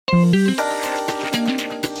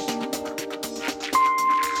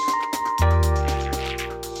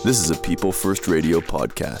This is a People First Radio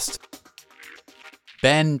podcast.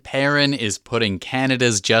 Ben Perrin is putting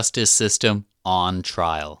Canada's justice system on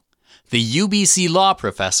trial. The UBC law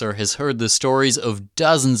professor has heard the stories of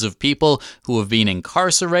dozens of people who have been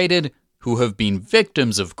incarcerated, who have been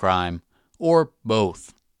victims of crime, or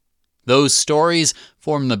both. Those stories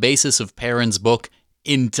form the basis of Perrin's book,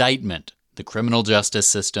 Indictment, the Criminal Justice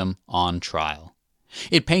System on Trial.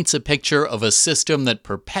 It paints a picture of a system that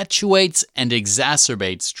perpetuates and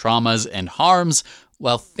exacerbates traumas and harms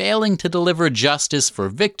while failing to deliver justice for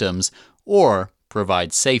victims or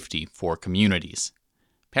provide safety for communities.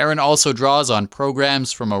 Perrin also draws on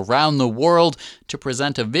programs from around the world to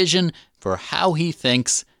present a vision for how he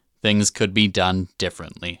thinks things could be done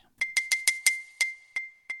differently.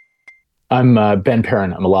 I'm Ben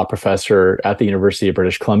Perrin. I'm a law professor at the University of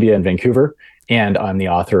British Columbia in Vancouver, and I'm the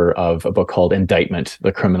author of a book called Indictment,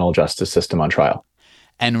 the Criminal Justice System on Trial.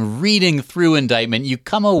 And reading through Indictment, you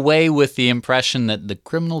come away with the impression that the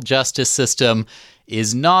criminal justice system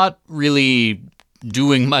is not really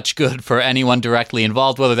doing much good for anyone directly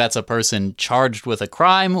involved, whether that's a person charged with a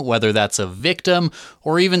crime, whether that's a victim,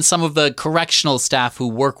 or even some of the correctional staff who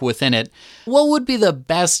work within it. What would be the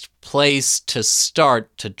best place to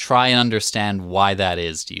start to try and understand why that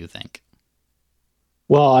is, do you think?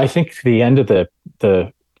 Well, I think the end of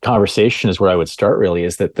the conversation is where I would start, really,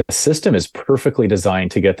 is that the system is perfectly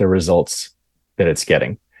designed to get the results that it's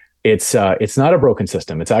getting. It's not a broken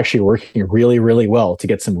system. It's actually working really, really well to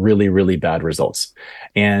get some really, really bad results.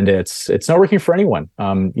 And it's not working for anyone.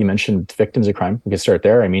 You mentioned victims of crime. We can start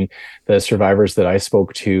there. I mean, the survivors that I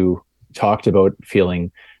spoke to talked about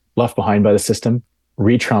feeling left behind by the system,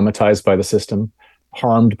 re-traumatized by the system,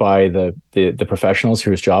 harmed by the professionals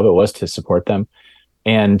whose job it was to support them.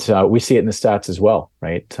 And we see it in the stats as well,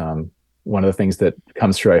 right? One of the things that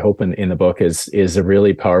comes through, I hope, in the book is a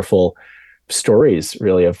really powerful stories,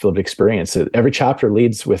 really, of lived experience. Every chapter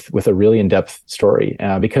leads with a really in-depth story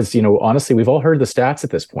because, honestly, we've all heard the stats at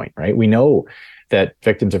this point, right? We know that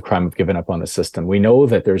victims of crime have given up on the system. We know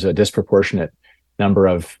that there's a disproportionate number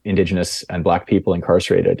of Indigenous and Black people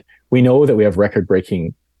incarcerated. We know that we have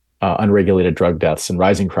record-breaking unregulated drug deaths and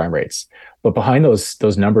rising crime rates. But behind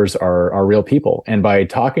those numbers are real people. And by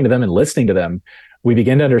talking to them and listening to them, we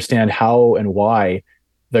begin to understand how and why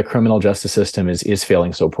the criminal justice system is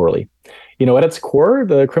failing so poorly. At its core,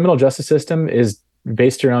 the criminal justice system is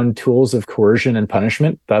based around tools of coercion and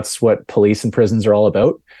punishment. That's what police and prisons are all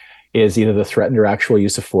about, is either the threatened or actual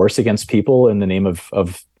use of force against people in the name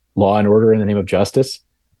of law and order, in the name of justice.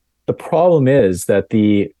 The problem is that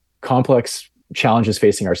the complex challenges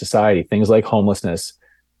facing our society, things like homelessness,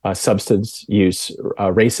 substance use,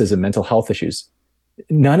 racism, mental health issues,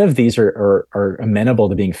 none of these are amenable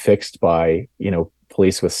to being fixed by,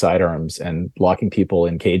 police with sidearms and locking people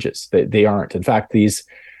in cages. They aren't. In fact, these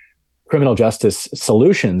criminal justice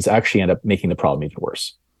solutions actually end up making the problem even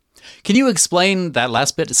worse. Can you explain that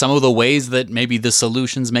last bit, some of the ways that maybe the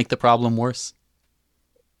solutions make the problem worse?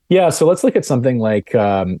 Yeah, so let's look at something like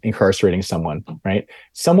incarcerating someone, right?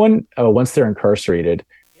 Someone, once they're incarcerated,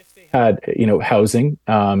 if they had, housing,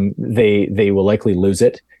 they will likely lose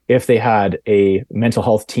it. If they had a mental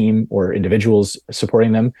health team or individuals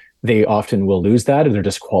supporting them, they often will lose that, or they're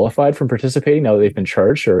disqualified from participating now that they've been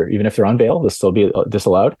charged, or even if they're on bail, they'll still be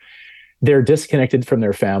disallowed. They're disconnected from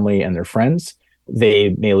their family and their friends. They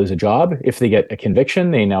may lose a job. If they get a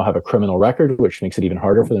conviction, they now have a criminal record, which makes it even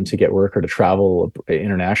harder for them to get work or to travel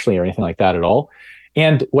internationally or anything like that at all.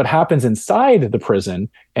 And what happens inside the prison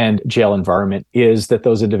and jail environment is that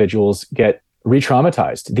those individuals get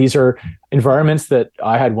re-traumatized. These are environments that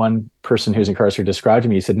I had one person who's incarcerated describe to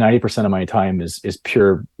me. He said 90% of my time is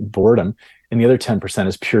pure boredom, and the other 10%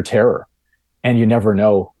 is pure terror. And you never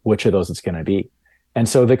know which of those it's going to be. And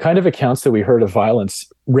so the kind of accounts that we heard of violence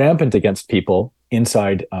rampant against people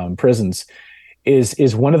inside prisons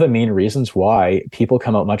is one of the main reasons why people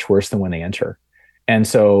come out much worse than when they enter. And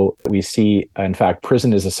so we see, in fact,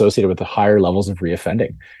 prison is associated with the higher levels of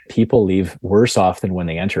reoffending. People leave worse off than when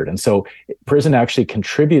they entered. And so prison actually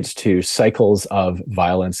contributes to cycles of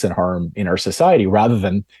violence and harm in our society rather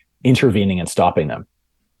than intervening and stopping them.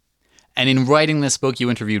 And in writing this book, you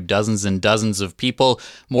interviewed dozens and dozens of people,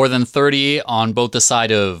 more than 30 on both the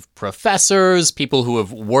side of professors, people who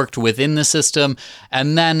have worked within the system.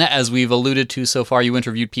 And then, as we've alluded to so far, you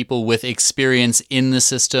interviewed people with experience in the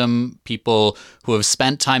system, people who have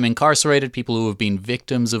spent time incarcerated, people who have been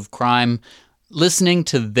victims of crime. Listening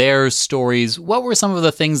to their stories, what were some of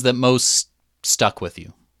the things that most stuck with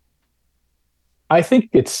you? I think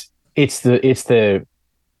it's the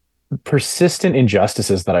persistent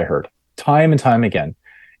injustices that I heard time and time again.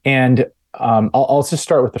 And I'll just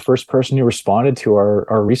start with the first person who responded to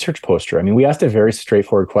our research poster. I mean, we asked a very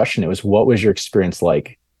straightforward question. It was, what was your experience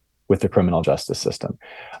like with the criminal justice system?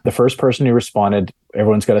 The first person who responded,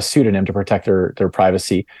 everyone's got a pseudonym to protect their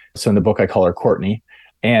privacy. So in the book, I call her Courtney.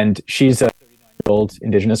 And she's a 39-year-old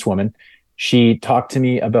Indigenous woman. She talked to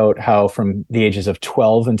me about how from the ages of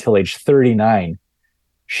 12 until age 39,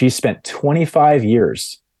 she spent 25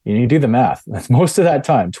 years, you do the math, that's most of that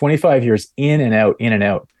time, 25 years in and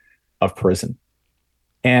out of prison.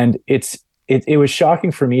 And it was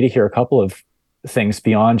shocking for me to hear a couple of things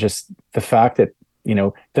beyond just the fact that,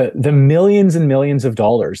 the millions and millions of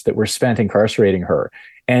dollars that were spent incarcerating her,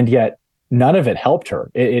 and yet none of it helped her.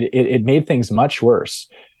 It made things much worse.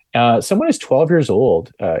 Someone who's 12 years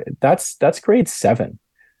old, that's grade 7.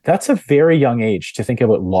 That's a very young age to think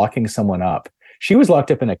about locking someone up. She was locked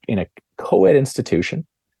up in a co-ed institution.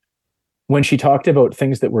 When she talked about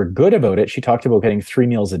things that were good about it, she talked about getting 3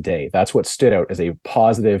 meals a day. That's what stood out as a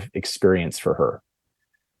positive experience for her.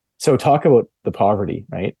 So talk about the poverty,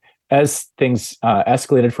 right? As things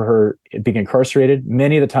escalated for her being incarcerated,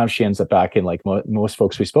 many of the times she ends up back in, like most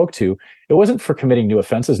folks we spoke to, it wasn't for committing new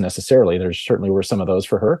offenses necessarily. There certainly were some of those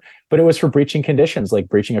for her, but it was for breaching conditions, like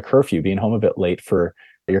breaching a curfew, being home a bit late for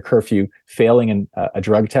your curfew, failing in a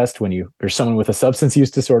drug test when there's someone with a substance use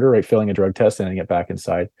disorder, right? Failing a drug test and then get back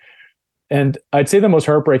inside. And I'd say the most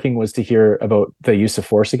heartbreaking was to hear about the use of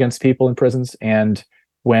force against people in prisons. And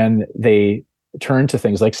when they turned to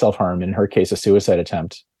things like self-harm, in her case, a suicide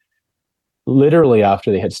attempt, literally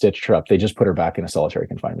after they had stitched her up, they just put her back in a solitary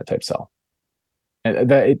confinement type cell. And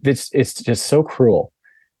it's just so cruel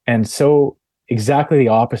and so exactly the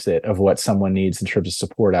opposite of what someone needs in terms of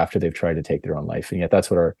support after they've tried to take their own life. And yet that's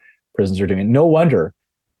what our prisons are doing. And no wonder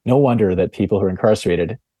that people who are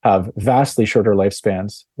incarcerated have vastly shorter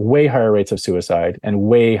lifespans, way higher rates of suicide, and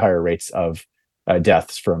way higher rates of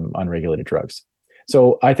deaths from unregulated drugs.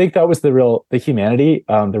 So I think that was the humanity,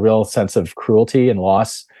 the real sense of cruelty and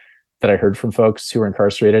loss that I heard from folks who were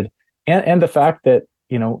incarcerated, and the fact that,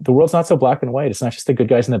 the world's not so black and white. It's not just the good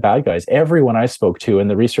guys and the bad guys. Everyone I spoke to, and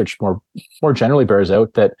the research more generally bears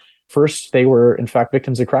out that first they were in fact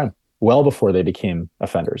victims of crime well before they became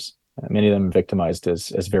offenders. Many of them victimized as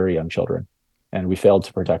very young children. And we failed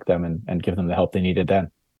to protect them and give them the help they needed then.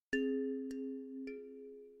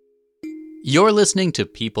 You're listening to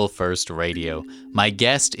People First Radio. My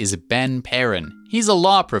guest is Ben Perrin. He's a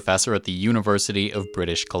law professor at the University of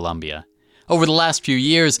British Columbia. Over the last few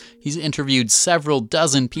years, he's interviewed several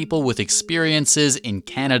dozen people with experiences in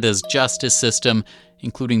Canada's justice system,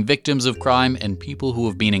 including victims of crime and people who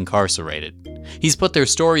have been incarcerated. He's put their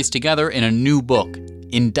stories together in a new book,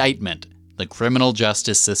 Indictment: The Criminal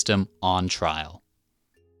Justice System on Trial.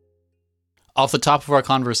 Off the top of our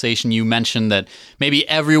conversation, you mentioned that maybe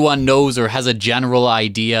everyone knows or has a general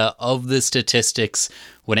idea of the statistics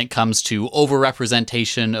when it comes to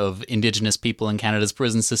overrepresentation of Indigenous people in Canada's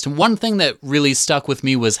prison system. One thing that really stuck with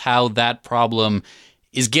me was how that problem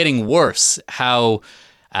is getting worse. How,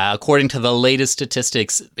 according to the latest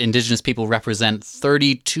statistics, Indigenous people represent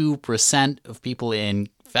 32% of people in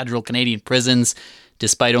federal Canadian prisons,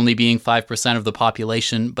 despite only being 5% of the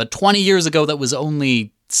population. But 20 years ago, that was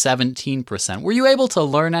only 17%. Were you able to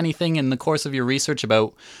learn anything in the course of your research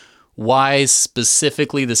about why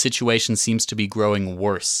specifically the situation seems to be growing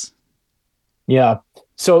worse? Yeah.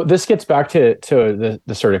 So this gets back to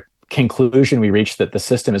the sort of conclusion we reached that the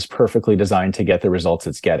system is perfectly designed to get the results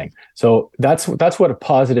it's getting. So that's what a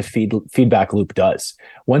positive feedback loop does.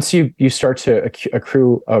 Once you start to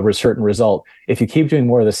accrue a certain result, if you keep doing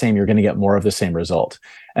more of the same, you're going to get more of the same result.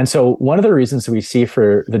 And so one of the reasons we see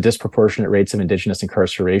for the disproportionate rates of Indigenous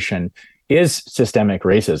incarceration is systemic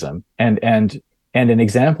racism. And an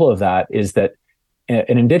example of that is that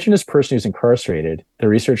an Indigenous person who's incarcerated, the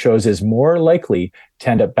research shows, is more likely to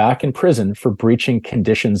end up back in prison for breaching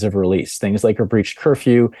conditions of release, things like a breached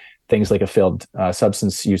curfew, things like a failed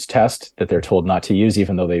substance use test that they're told not to use,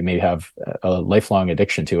 even though they may have a lifelong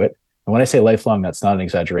addiction to it. And when I say lifelong, that's not an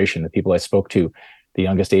exaggeration. The people I spoke to, the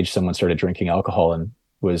youngest age someone started drinking alcohol and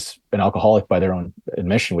was an alcoholic by their own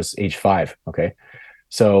admission was age 5. Okay.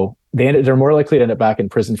 So they're more likely to end up back in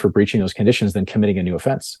prison for breaching those conditions than committing a new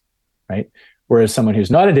offense, right? Whereas someone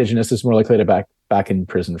who's not Indigenous is more likely to back in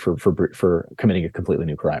prison for committing a completely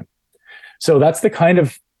new crime. So that's the kind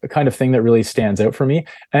of thing that really stands out for me.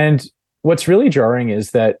 And what's really jarring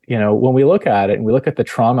is that, when we look at it and we look at the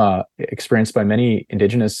trauma experienced by many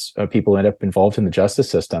Indigenous people end up involved in the justice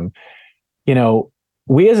system,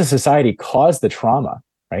 we as a society cause the trauma,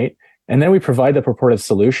 right? And then we provide the purported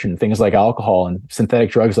solution, things like alcohol and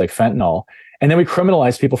synthetic drugs like fentanyl. And then we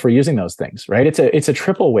criminalize people for using those things, right? It's a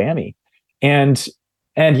triple whammy. And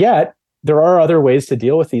yet there are other ways to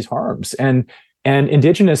deal with these harms. And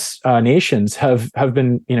Indigenous nations have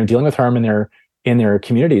been, dealing with harm in their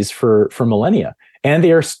communities for millennia. And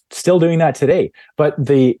they are still doing that today. But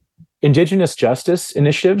the Indigenous justice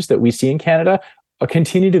initiatives that we see in Canada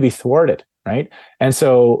continue to be thwarted, right? And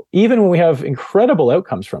so even when we have incredible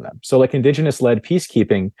outcomes from them, so like Indigenous-led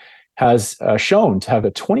peacekeeping has shown to have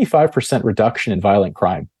a 25% reduction in violent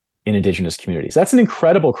crime in Indigenous communities. That's an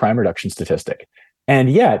incredible crime reduction statistic.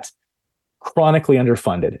 And yet, chronically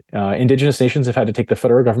underfunded. Indigenous nations have had to take the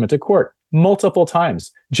federal government to court multiple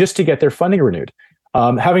times just to get their funding renewed.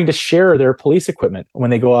 Having to share their police equipment when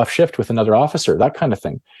they go off shift with another officer, that kind of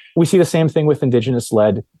thing. We see the same thing with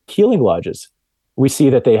Indigenous-led healing lodges. We see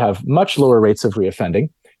that they have much lower rates of reoffending,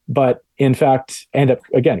 but in fact end up,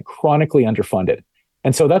 again, chronically underfunded.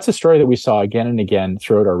 And so that's a story that we saw again and again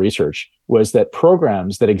throughout our research, was that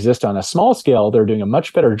programs that exist on a small scale, they're doing a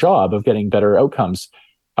much better job of getting better outcomes,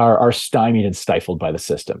 are stymied and stifled by the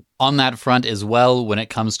system. On that front as well, when it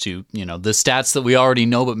comes to, the stats that we already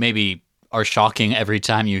know, but maybe are shocking every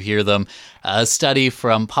time you hear them. A study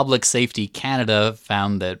from Public Safety Canada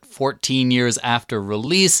found that 14 years after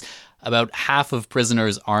release, about half of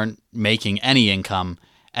prisoners aren't making any income.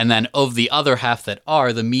 And then of the other half that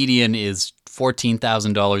are, the median is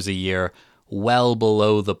 $14,000 a year, well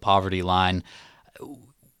below the poverty line.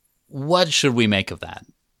 What should we make of that?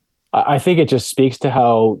 I think it just speaks to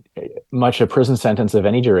how much a prison sentence of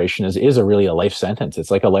any duration is really a life sentence. It's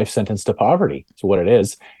like a life sentence to poverty. It's what it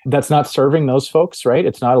is. That's not serving those folks, right?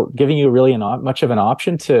 It's not giving you really much of an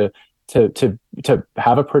option to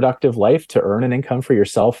have a productive life, to earn an income for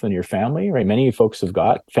yourself and your family, right? Many folks have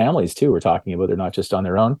got families too. We're talking about, they're not just on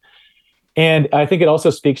their own. And I think it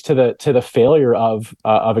also speaks to the failure of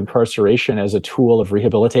incarceration as a tool of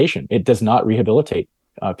rehabilitation. It does not rehabilitate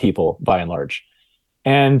people by and large.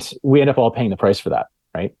 And we end up all paying the price for that,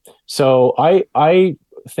 right? So I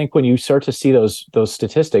think when you start to see those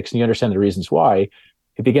statistics and you understand the reasons why,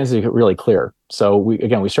 it begins to get really clear. So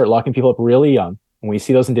we start locking people up really young. When we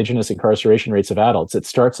see those Indigenous incarceration rates of adults, it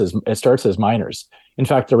starts as minors. In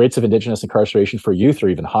fact, the rates of Indigenous incarceration for youth are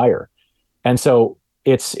even higher. And so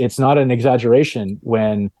it's not an exaggeration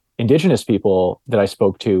when Indigenous people that I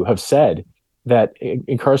spoke to have said that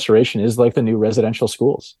incarceration is like the new residential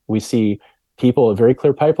schools. We see a very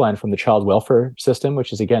clear pipeline from the child welfare system,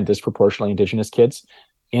 which is, again, disproportionately Indigenous kids,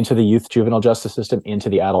 into the youth juvenile justice system, into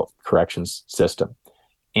the adult corrections system.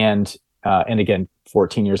 And again,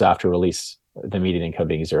 14 years after release, the median income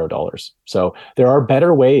being $0. So there are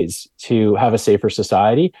better ways to have a safer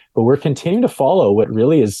society, but we're continuing to follow what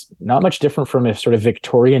really is not much different from a sort of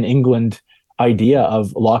Victorian England idea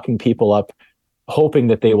of locking people up, hoping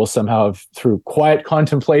that they will somehow, through quiet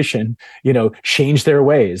contemplation, change their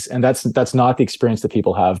ways. And that's not the experience that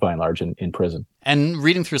people have by and large in prison. And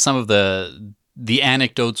reading through some of the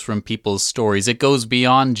anecdotes from people's stories, it goes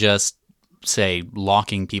beyond just, say,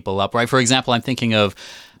 locking people up, right? For example, I'm thinking of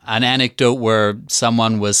an anecdote where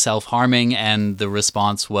someone was self-harming and the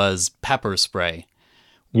response was pepper spray.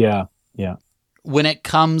 Yeah. When it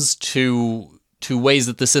comes to ways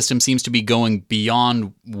that the system seems to be going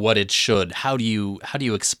beyond what it should, how do you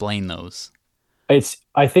explain those?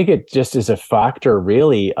 I think it just is a factor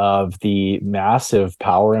really of the massive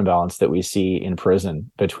power imbalance that we see in prison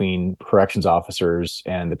between corrections officers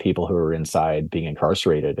and the people who are inside being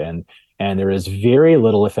incarcerated. And there is very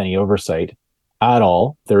little, if any, oversight at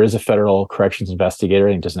all. There is a federal corrections investigator,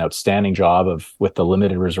 and he does an outstanding job with the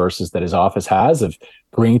limited resources that his office has, of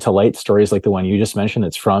bringing to light stories like the one you just mentioned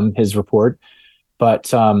that's from his report.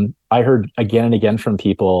 But I heard again and again from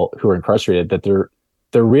people who are incarcerated that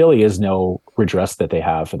there really is no redress that they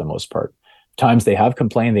have for the most part. Times they have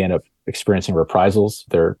complained, they end up experiencing reprisals.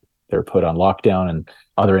 They're put on lockdown, and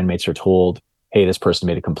other inmates are told, "Hey, this person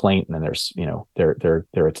made a complaint," and then there's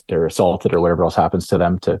they're assaulted or whatever else happens to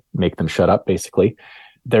them to make them shut up. Basically,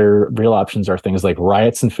 their real options are things like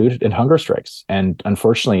riots and food and hunger strikes. And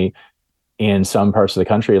unfortunately, in some parts of the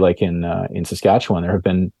country, like in Saskatchewan, there have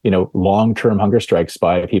been long-term hunger strikes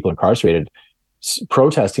by people incarcerated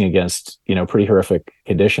protesting against pretty horrific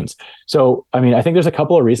conditions. So I think there's a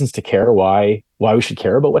couple of reasons to care why we should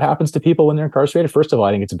care about what happens to people when they're incarcerated. First of all,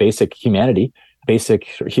 I think it's basic humanity, basic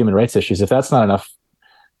human rights issues. If that's not enough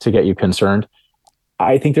to get you concerned,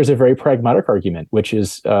 I think there's a very pragmatic argument, which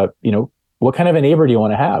is what kind of a neighbor do you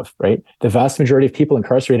want to have, right? The vast majority of people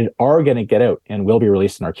incarcerated are going to get out and will be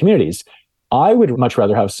released in our communities. I would much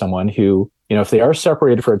rather have someone who, if they are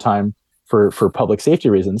separated for a time for public safety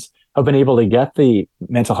reasons, have been able to get the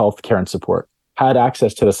mental health care and support, had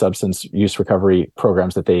access to the substance use recovery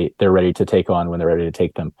programs that they're ready to take on when they're ready to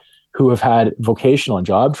take them, who have had vocational and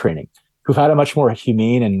job training, who've had a much more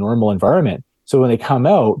humane and normal environment. So when they come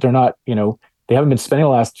out, they're not, they haven't been spending the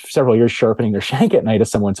last several years sharpening their shank at night, as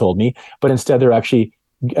someone told me, but instead they're actually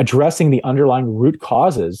addressing the underlying root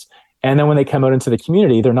causes. And then when they come out into the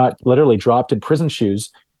community, they're not literally dropped in prison shoes,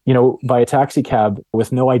 by a taxi cab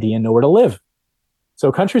with no ID and nowhere to live.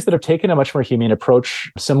 So countries that have taken a much more humane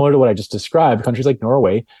approach, similar to what I just described, countries like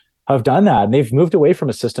Norway, have done that. And they've moved away from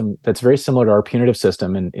a system that's very similar to our punitive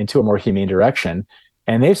system and into a more humane direction.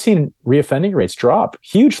 And they've seen reoffending rates drop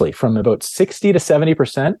hugely from about 60 to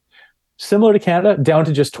 70%, similar to Canada, down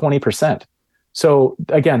to just 20%. So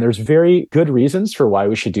again, there's very good reasons for why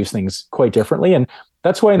we should do things quite differently. And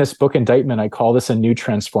that's why in this book, Indictment, I call this a new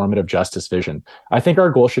transformative justice vision. I think our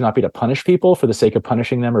goal should not be to punish people for the sake of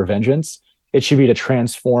punishing them or vengeance. It should be to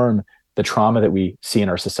transform the trauma that we see in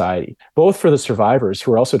our society, both for the survivors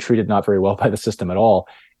who are also treated not very well by the system at all,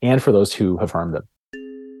 and for those who have harmed them.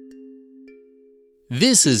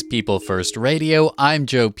 This is People First Radio. I'm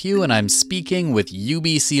Joe Pugh, and I'm speaking with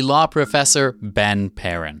UBC law professor Ben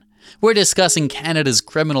Perrin. We're discussing Canada's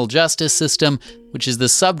criminal justice system, which is the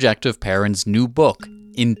subject of Perrin's new book,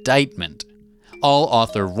 Indictment. All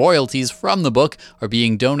author royalties from the book are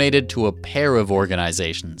being donated to a pair of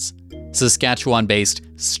organizations. Saskatchewan-based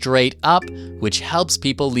Straight Up, which helps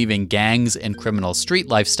people leaving gangs and criminal street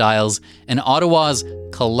lifestyles, and Ottawa's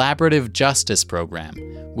Collaborative Justice Program,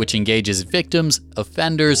 which engages victims,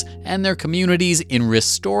 offenders, and their communities in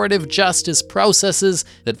restorative justice processes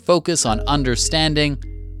that focus on understanding,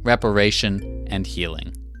 reparation, and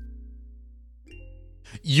healing.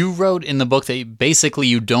 You wrote in the book that basically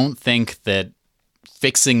you don't think that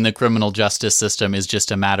fixing the criminal justice system is just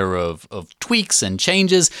a matter of tweaks and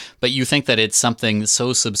changes, but you think that it's something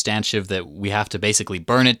so substantive that we have to basically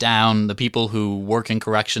burn it down. The people who work in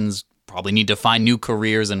corrections probably need to find new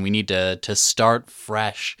careers, and we need to start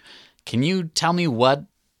fresh. Can you tell me what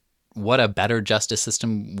a better justice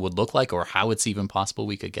system would look like, or how it's even possible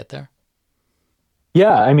we could get there?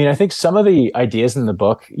 Yeah, I mean, I think some of the ideas in the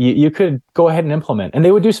book you could go ahead and implement, and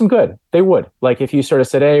they would do some good. They would. Like if you sort of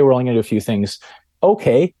said, hey, we're only going to do a few things.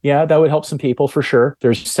 Okay, yeah, that would help some people for sure.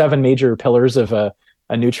 There's 7 major pillars of a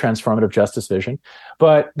new transformative justice vision.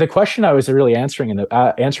 But the question I was really answering in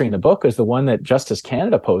the book is the one that Justice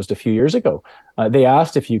Canada posed a few years ago. They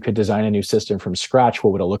asked if you could design a new system from scratch,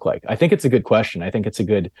 what would it look like? I think it's a good question. I think it's a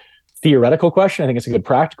good theoretical question. I think it's a good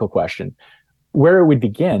practical question. Where it would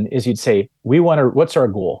begin is you'd say, what's our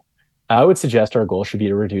goal? I would suggest our goal should be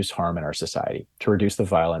to reduce harm in our society, to reduce the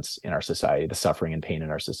violence in our society, the suffering and pain in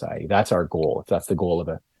our society. That's our goal. If that's the goal of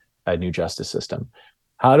a new justice system.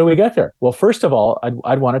 How do we get there? Well, first of all,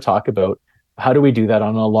 I'd want to talk about how do we do that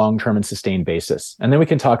on a long-term and sustained basis? And then we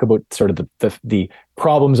can talk about sort of the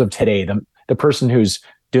problems of today, the person who's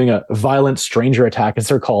doing a violent stranger attack, as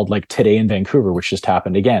they're called, like today in Vancouver, which just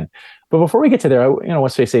happened again. But before we get to there, I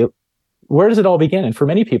want to say, where does it all begin? And for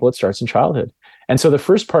many people, it starts in childhood. And so the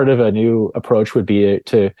first part of a new approach would be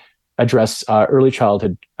to address early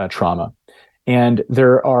childhood trauma. And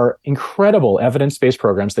there are incredible evidence-based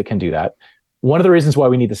programs that can do that. One of the reasons why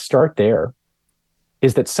we need to start there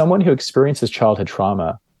is that someone who experiences childhood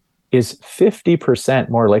trauma is 50%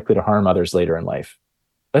 more likely to harm others later in life.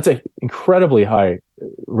 That's an incredibly high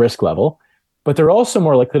risk level, but they're also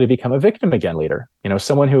more likely to become a victim again later.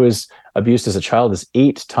 Someone who is abused as a child is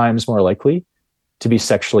 8 times more likely to be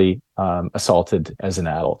sexually assaulted as an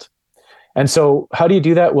adult. And so how do you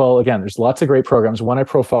do that? Well, again, there's lots of great programs. One I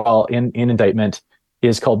profile in Indictment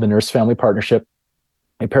is called the Nurse Family Partnership.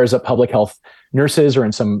 It pairs up public health nurses, or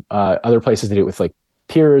in some other places they do it with like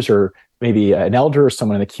peers or maybe an elder or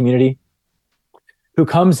someone in the community who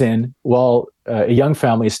comes in while a young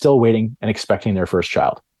family is still waiting and expecting their first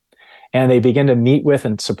child. And they begin to meet with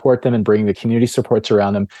and support them and bring the community supports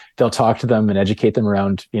around them. They'll talk to them and educate them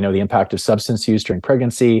around, the impact of substance use during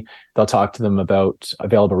pregnancy. They'll talk to them about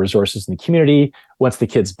available resources in the community. Once the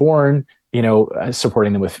kid's born,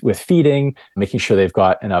 supporting them with feeding, making sure they've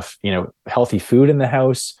got enough, healthy food in the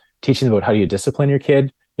house, teaching them about how do you discipline your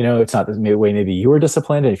kid. It's not the way maybe you were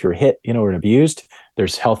disciplined. And if you're hit, or abused,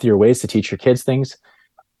 there's healthier ways to teach your kids things.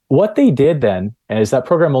 What they did then is that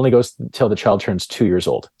program only goes until the child turns 2 years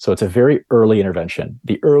old. So it's a very early intervention.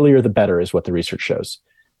 The earlier, the better is what the research shows.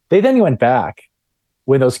 They then went back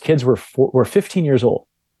when those kids were 15 years old.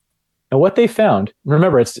 And what they found,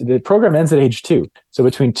 remember, the program ends at age 2. So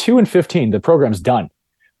between 2 and 15, the program's done.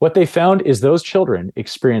 What they found is those children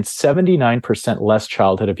experienced 79% less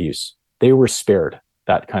childhood abuse. They were spared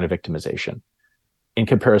that kind of victimization in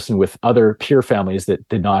comparison with other peer families that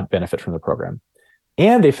did not benefit from the program.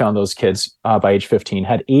 And they found those kids by age 15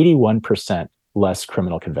 had 81% less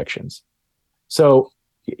criminal convictions. So,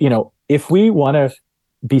 if we want to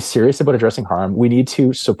be serious about addressing harm, we need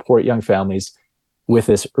to support young families with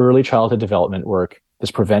this early childhood development work,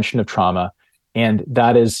 this prevention of trauma. And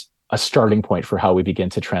that is a starting point for how we begin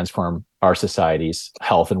to transform our society's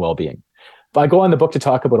health and well-being. I go on the book to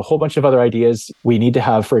talk about a whole bunch of other ideas. We need to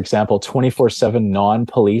have, for example, 24/7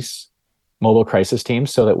 non-police mobile crisis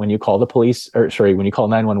teams, so that when you call when you call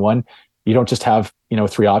 911, you don't just have,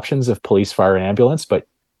 3 options of police, fire, and ambulance, but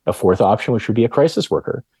a 4th option, which would be a crisis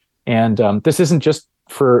worker. And this isn't just,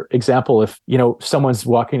 for example, if, someone's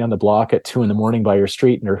walking down the block at 2 a.m. by your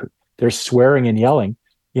street and they're swearing and yelling,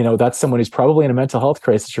 that's someone who's probably in a mental health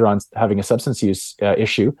crisis or having a substance use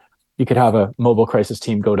issue. You could have a mobile crisis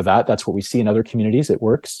team go to that. That's what we see in other communities. It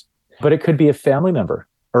works. But it could be a family member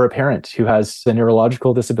or a parent who has a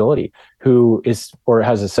neurological disability or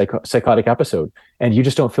has a psychotic episode, and you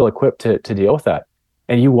just don't feel equipped to deal with that.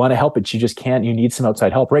 And you want to help it. You just can't. You need some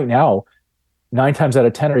outside help. Right now, 9 times out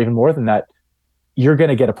of 10, or even more than that, you're going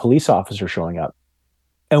to get a police officer showing up.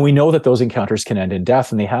 And we know that those encounters can end in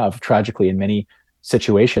death, and they have, tragically, in many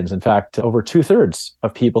situations. In fact, over 2/3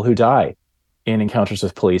 of people who die in encounters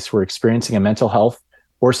with police were experiencing a mental health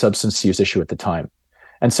or substance use issue at the time.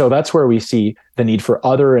 And so that's where we see the need for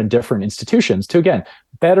other and different institutions to, again,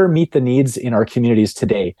 better meet the needs in our communities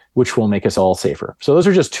today, which will make us all safer. So those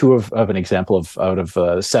are just 2 of an example out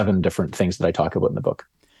of 7 different things that I talk about in the book.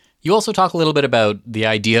 You also talk a little bit about the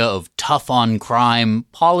idea of tough on crime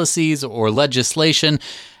policies or legislation.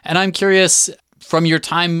 And I'm curious, from your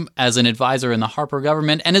time as an advisor in the Harper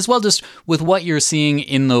government, and as well just with what you're seeing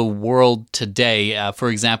in the world today. For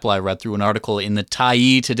example, I read through an article in the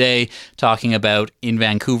Tyee today talking about, in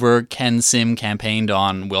Vancouver, Ken Sim campaigned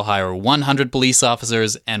on, we'll hire 100 police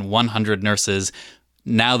officers and 100 nurses.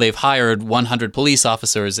 Now they've hired 100 police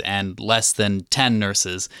officers and less than 10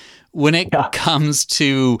 nurses. When it comes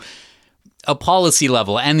to a policy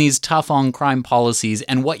level and these tough on crime policies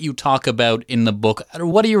and what you talk about in the book,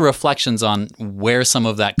 what are your reflections on where some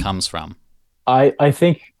of that comes from? I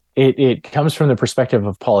think it comes from the perspective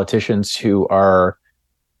of politicians who are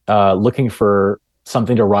looking for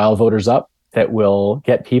something to rile voters up that will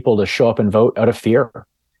get people to show up and vote out of fear.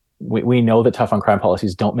 We know that tough on crime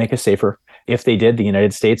policies don't make us safer. If they did, the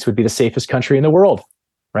United States would be the safest country in the world.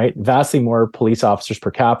 Right? Vastly more police officers per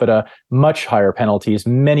capita, much higher penalties,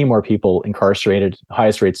 many more people incarcerated,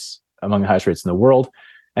 among the highest rates in the world.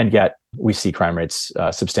 And yet we see crime rates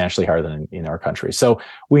substantially higher than in our country. So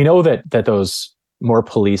we know that those more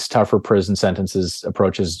police, tougher prison sentences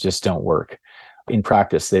approaches just don't work. In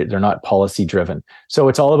practice, they're not policy driven. So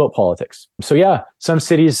it's all about politics. So yeah, some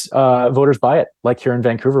cities, voters buy it, like here in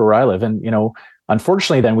Vancouver where I live. And,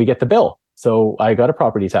 unfortunately, then we get the bill. So I got a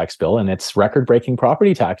property tax bill, and it's record-breaking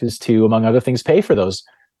property taxes to, among other things, pay for those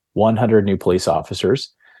 100 new police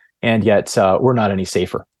officers. And yet we're not any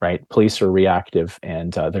safer, right? Police are reactive,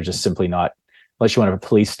 and they're just simply not, unless you want to have a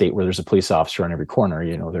police state where there's a police officer on every corner,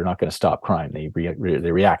 they're not going to stop crime. They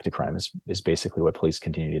react to crime is basically what police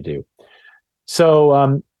continue to do.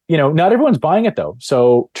 So, not everyone's buying it, though.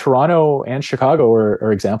 So Toronto and Chicago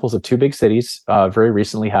are examples of 2 big cities, very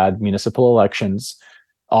recently had municipal elections,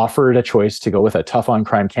 offered a choice to go with a tough on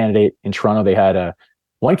crime candidate. In Toronto, they had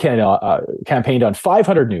one candidate campaigned on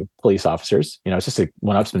 500 new police officers. It's just a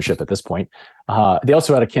one-upsmanship at this point. They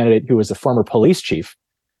also had a candidate who was a former police chief.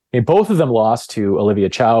 Both of them lost to Olivia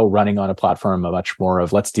Chow, running on a platform of much more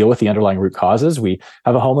of, let's deal with the underlying root causes. We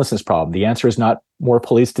have a homelessness problem. The answer is not more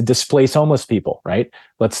police to displace homeless people, right?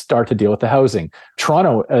 Let's start to deal with the housing.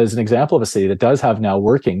 Toronto is an example of a city that does have now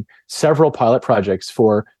working several pilot projects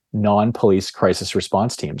for non-police crisis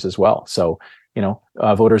response teams as well. So,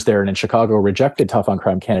 voters there and in Chicago rejected tough on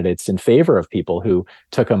crime candidates in favor of people who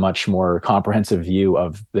took a much more comprehensive view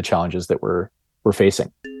of the challenges that we're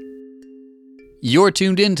facing. You're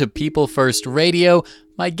tuned in to People First Radio.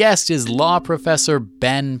 My guest is law professor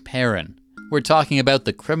Ben Perrin. We're talking about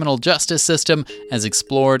the criminal justice system as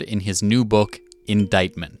explored in his new book,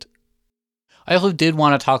 Indictment. I also did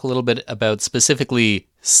want to talk a little bit about specifically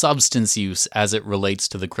substance use as it relates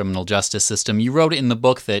to the criminal justice system. You wrote in the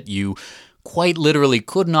book that you quite literally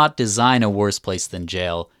could not design a worse place than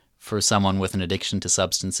jail for someone with an addiction to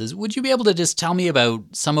substances. Would you be able to just tell me about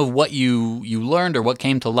some of what you learned or what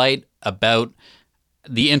came to light about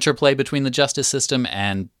the interplay between the justice system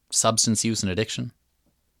and substance use and addiction?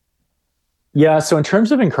 Yeah, so in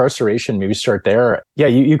terms of incarceration, maybe start there. Yeah,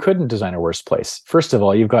 you couldn't design a worse place. First of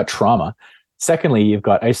all, you've got trauma. Secondly, you've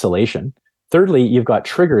got isolation. Thirdly, you've got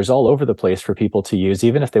triggers all over the place for people to use,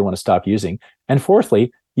 even if they want to stop using. And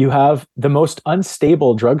fourthly, you have the most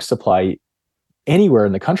unstable drug supply anywhere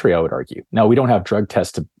in the country, I would argue. Now, we don't have drug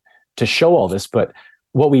tests to show all this, but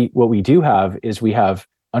what we do have is we have,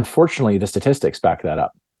 unfortunately, the statistics back that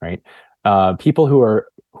up, right? People who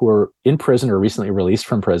are in prison or recently released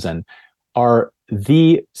from prison are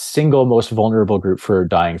the single most vulnerable group for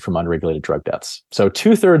dying from unregulated drug deaths. So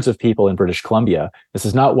 2/3 of people in British Columbia, this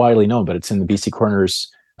is not widely known, but it's in the BC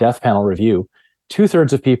Coroner's Death Panel review,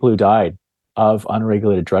 2/3 of people who died of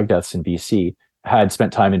unregulated drug deaths in BC had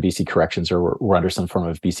spent time in BC corrections or were under some form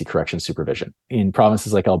of BC corrections supervision. In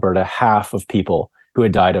provinces like Alberta, half of people who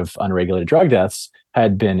had died of unregulated drug deaths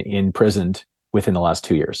had been imprisoned within the last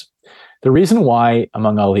 2 years. The reason why,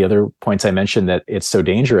 among all the other points I mentioned, that it's so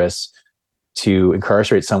dangerous to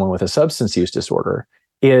incarcerate someone with a substance use disorder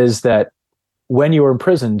is that when you're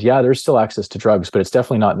imprisoned, yeah, there's still access to drugs, but it's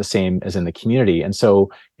definitely not the same as in the community. And so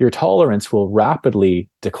your tolerance will rapidly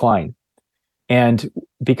decline. And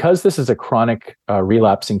because this is a chronic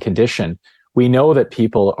relapsing condition, we know that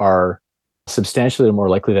people are substantially more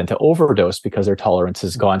likely than to overdose because their tolerance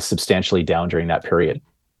has gone substantially down during that period.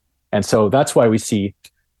 And so that's why we see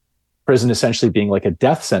prison essentially being like a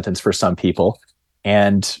death sentence for some people.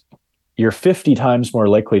 And you're 50 times more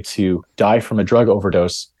likely to die from a drug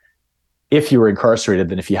overdose if you were incarcerated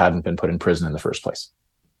than if you hadn't been put in prison in the first place.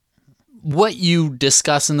 What you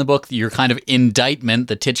discuss in the book, your kind of indictment,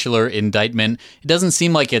 the titular indictment, it doesn't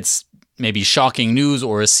seem like it's maybe shocking news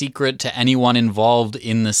or a secret to anyone involved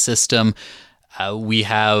in the system. We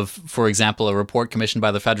have, for example, a report commissioned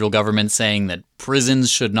by the federal government saying that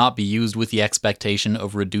prisons should not be used with the expectation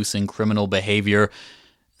of reducing criminal behavior.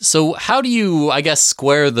 So how do you, I guess,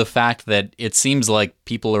 square the fact that it seems like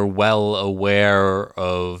people are well aware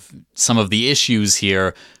of some of the issues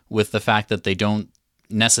here with the fact that they don't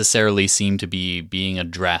necessarily seem to be being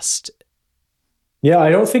addressed? Yeah, I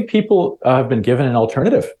don't think people have been given an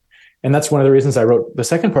alternative. And that's one of the reasons I wrote the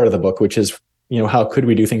second part of the book, which is, how could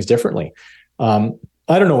we do things differently? I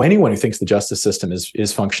don't know anyone who thinks the justice system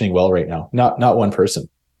is functioning well right now, not one person.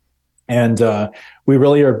 And we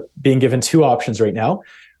really are being given two options right now.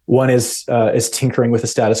 One is tinkering with the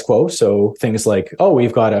status quo. So things like,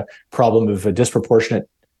 we've got a problem of a disproportionate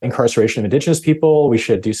incarceration of Indigenous people. We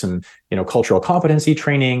should do some, cultural competency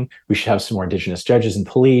training. We should have some more Indigenous judges and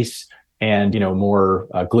police, and more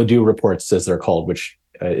GLADU reports, as they're called, which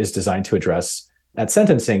is designed to address at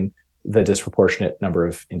sentencing the disproportionate number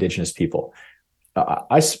of Indigenous people.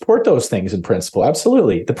 I support those things in principle,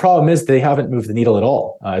 absolutely. The problem is they haven't moved the needle at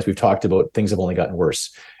all. As we've talked about, things have only gotten worse.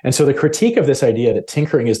 And so the critique of this idea that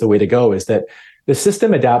tinkering is the way to go is that the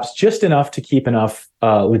system adapts just enough to keep enough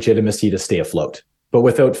legitimacy to stay afloat, but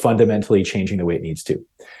without fundamentally changing the way it needs to.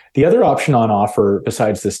 The other option on offer,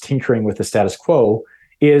 besides this tinkering with the status quo,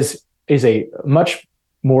 is a much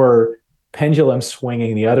more pendulum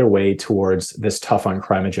swinging the other way towards this tough on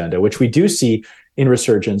crime agenda, which we do see in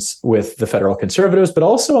resurgence with the federal Conservatives, but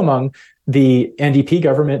also among the NDP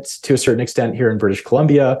government to a certain extent here in British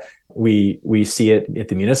Columbia. We see it at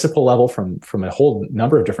the municipal level from a whole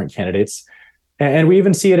number of different candidates. And we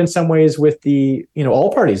even see it in some ways with the,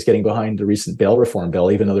 all parties getting behind the recent bail reform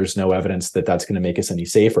bill, even though there's no evidence that that's going to make us any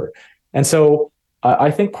safer. And so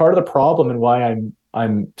I think part of the problem and why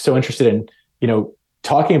I'm so interested in,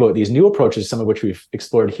 talking about these new approaches, some of which we've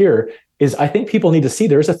explored here, is I think people need to see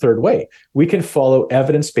there's a third way. We can follow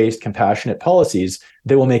evidence-based, compassionate policies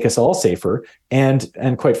that will make us all safer, and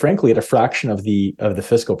quite frankly, at a fraction of the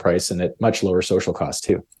fiscal price and at much lower social costs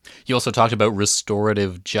too. You also talked about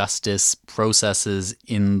restorative justice processes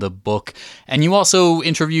in the book, and you also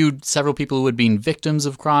interviewed several people who had been victims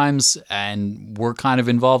of crimes and were kind of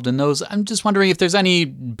involved in those. I'm just wondering if there's any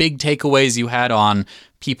big takeaways you had on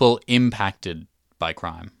people impacted by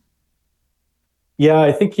crime. Yeah,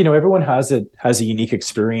 I think everyone has a unique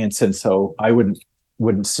experience, and so I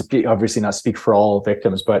wouldn't speak, obviously not speak for all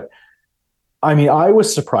victims, but I mean, I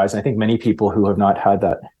was surprised. I think many people who have not had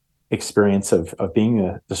that experience of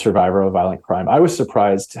being the survivor of a violent crime, I was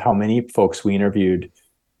surprised how many folks we interviewed,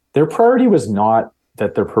 their priority was not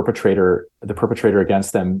that the perpetrator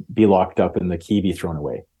against them be locked up and the key be thrown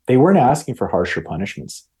away. They weren't asking for harsher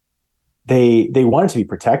punishments. They wanted to be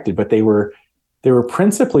protected, but they were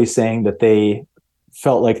principally saying that they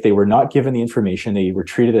felt like they were not given the information. They were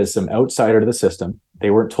treated as some outsider to the system. They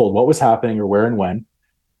weren't told what was happening or where and when.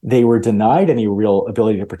 They were denied any real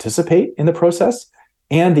ability to participate in the process.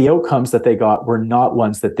 And the outcomes that they got were not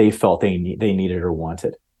ones that they felt they needed or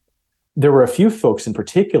wanted. There were a few folks in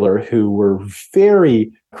particular who were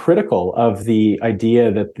very critical of the idea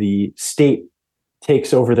that the state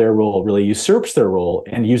takes over their role, really usurps their role,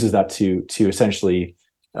 and uses that to essentially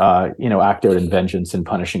act out in vengeance and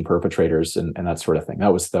punishing perpetrators and that sort of thing.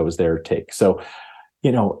 That was their take. So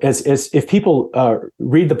as if people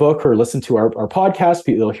read the book or listen to our podcast,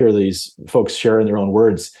 they'll hear these folks share in their own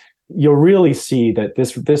words. You'll really see that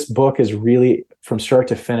this book is really, from start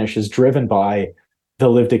to finish, is driven by the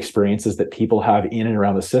lived experiences that people have in and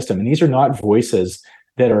around the system. And these are not voices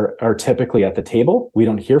that are typically at the table. We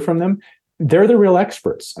don't hear from them. They're the real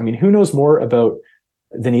experts. I mean, who knows more about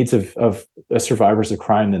the needs of survivors of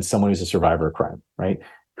crime than someone who's a survivor of crime, right?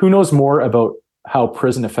 Who knows more about how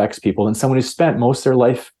prison affects people than someone who's spent most of their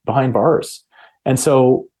life behind bars? And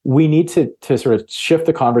so we need to sort of shift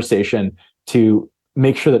the conversation to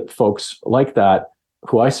make sure that folks like that,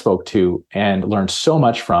 who I spoke to and learned so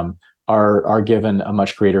much from, are given a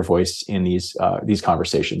much greater voice in these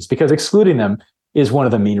conversations, because excluding them is one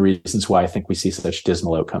of the main reasons why I think we see such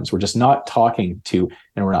dismal outcomes. We're just not talking to,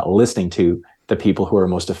 and we're not listening to, the people who are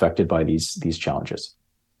most affected by these challenges.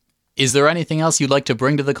 Is there anything else you'd like to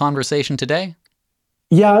bring to the conversation today?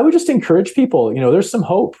 Yeah, I would just encourage people, there's some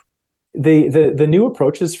hope. The new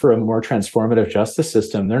approaches for a more transformative justice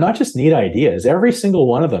system, they're not just neat ideas. Every single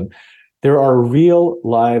one of them, there are real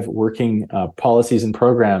live working policies and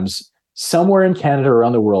programs somewhere in Canada or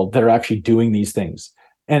around the world that are actually doing these things.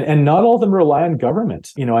 And not all of them rely on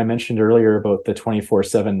government. I mentioned earlier about the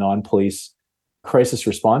 24/7 non-police crisis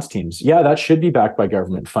response teams. Yeah, that should be backed by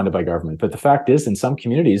government, funded by government. But the fact is, in some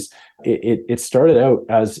communities, it started out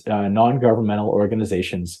as non-governmental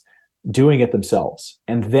organizations doing it themselves.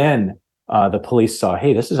 And then the police saw,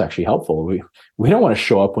 hey, this is actually helpful. We don't want to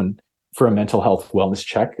show up for a mental health wellness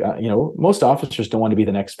check. Most officers don't want to be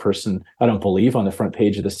the next person, I don't believe, on the front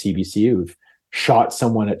page of the CBC who've shot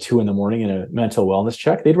someone at 2 a.m. in a mental wellness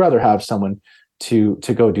check. They'd rather have someone to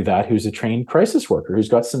go do that who's a trained crisis worker, who's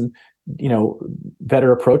got some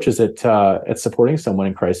better approaches at supporting someone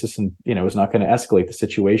in crisis, and is not going to escalate the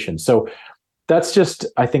situation. So that's just,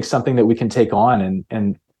 I think, something that we can take on,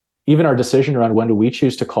 and even our decision around when do we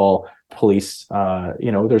choose to call police.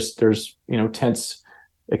 There's tents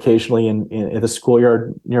occasionally in the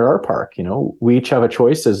schoolyard near our park. We each have a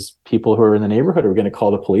choice as people who are in the neighborhood. Are we going to call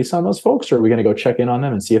the police on those folks, or are we going to go check in on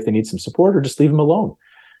them and see if they need some support, or just leave them alone?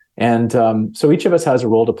 And so each of us has a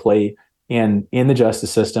role to play in the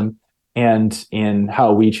justice system and in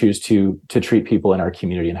how we choose to treat people in our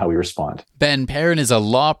community and how we respond. Ben Perrin is a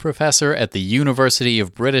law professor at the University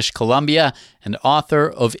of British Columbia and author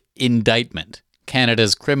of Indictment,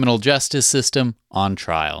 Canada's criminal justice system on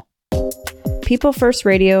trial. People First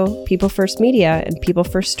Radio, People First Media, and People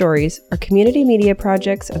First Stories are community media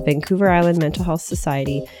projects of Vancouver Island Mental Health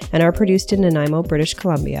Society and are produced in Nanaimo, British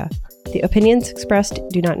Columbia. The opinions expressed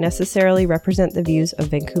do not necessarily represent the views of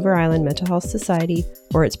Vancouver Island Mental Health Society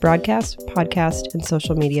or its broadcast, podcast, and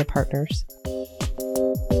social media partners.